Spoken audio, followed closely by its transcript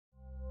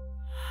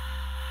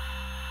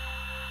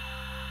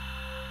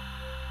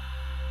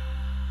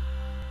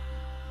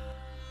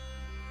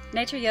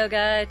Nature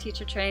yoga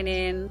teacher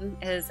training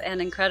is an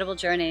incredible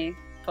journey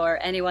for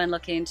anyone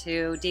looking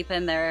to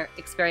deepen their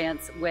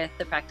experience with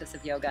the practice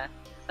of yoga.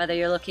 Whether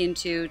you're looking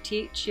to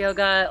teach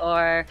yoga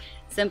or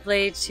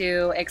simply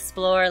to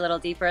explore a little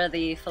deeper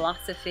the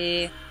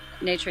philosophy,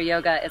 nature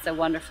yoga is a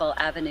wonderful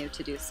avenue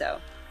to do so.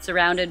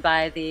 Surrounded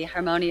by the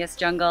harmonious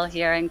jungle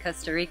here in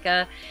Costa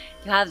Rica,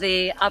 you have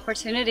the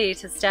opportunity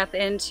to step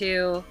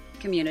into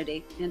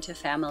community, into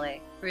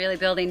family, really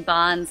building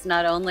bonds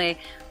not only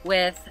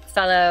with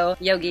fellow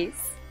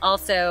yogis,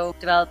 also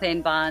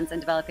developing bonds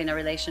and developing a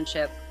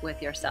relationship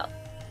with yourself.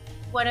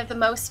 One of the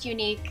most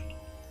unique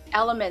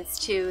elements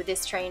to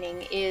this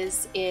training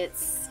is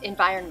its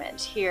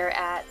environment here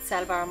at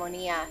Selva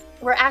Armonia.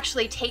 We're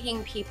actually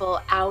taking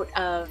people out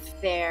of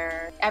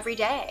their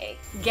everyday,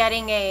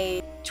 getting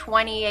a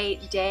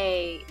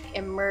 28-day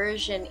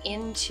immersion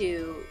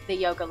into the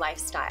yoga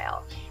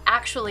lifestyle,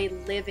 actually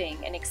living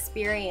and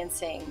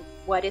experiencing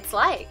what it's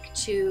like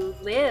to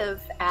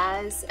live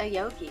as a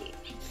yogi.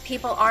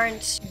 People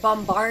aren't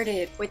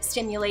bombarded with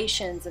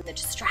stimulations and the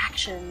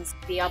distractions.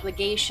 The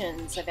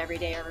obligations of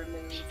everyday are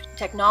removed.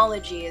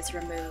 Technology is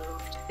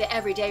removed. The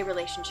everyday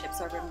relationships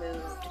are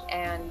removed.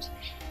 And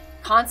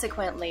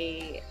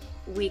consequently,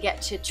 we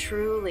get to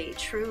truly,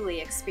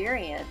 truly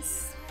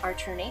experience our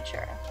true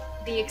nature.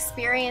 The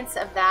experience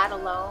of that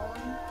alone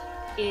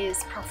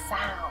is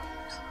profound.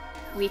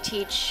 We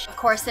teach, of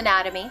course,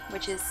 anatomy,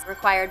 which is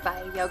required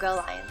by Yoga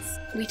Alliance.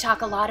 We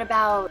talk a lot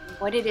about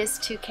what it is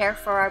to care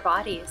for our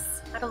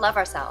bodies, how to love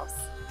ourselves,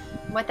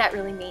 what that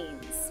really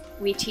means.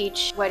 We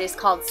teach what is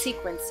called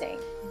sequencing.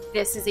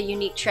 This is a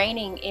unique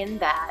training in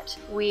that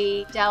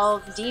we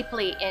delve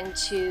deeply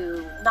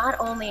into not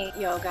only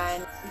yoga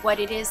and what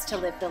it is to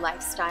live the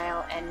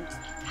lifestyle and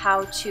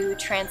how to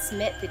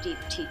transmit the deep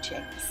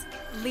teachings.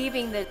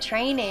 Leaving the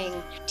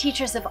training,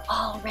 teachers have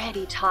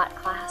already taught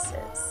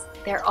classes.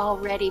 They're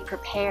already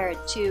prepared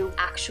to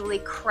actually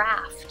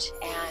craft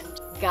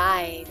and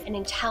guide an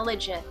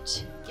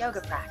intelligent yoga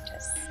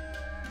practice.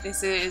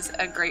 This is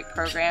a great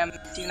program.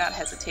 Do not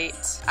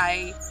hesitate.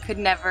 I could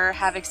never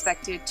have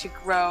expected to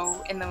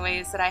grow in the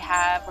ways that I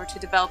have, or to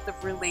develop the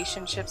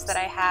relationships that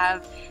I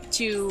have,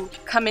 to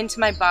come into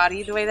my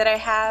body the way that I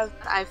have.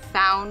 I've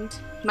found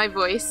my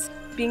voice.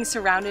 Being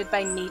surrounded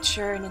by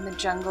nature and in the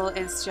jungle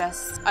is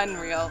just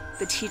unreal.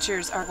 The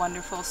teachers are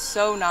wonderful,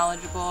 so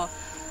knowledgeable.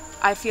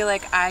 I feel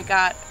like I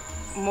got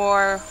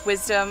more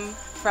wisdom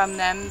from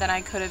them than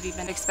I could have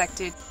even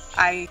expected.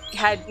 I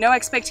had no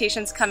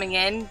expectations coming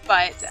in,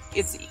 but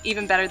it's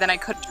even better than I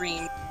could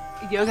dream.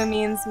 Yoga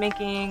means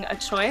making a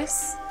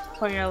choice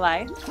for your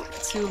life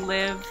to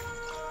live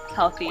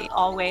healthy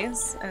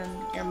always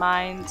in your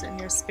mind and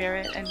your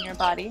spirit and your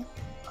body.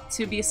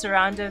 To be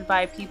surrounded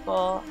by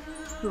people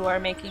who are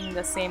making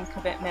the same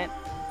commitment,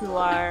 who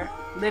are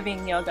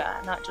living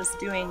yoga, not just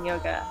doing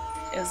yoga,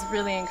 is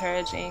really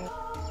encouraging.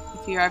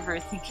 If you're ever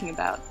thinking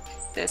about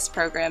this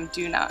program,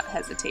 do not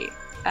hesitate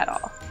at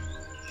all.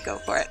 Go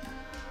for it.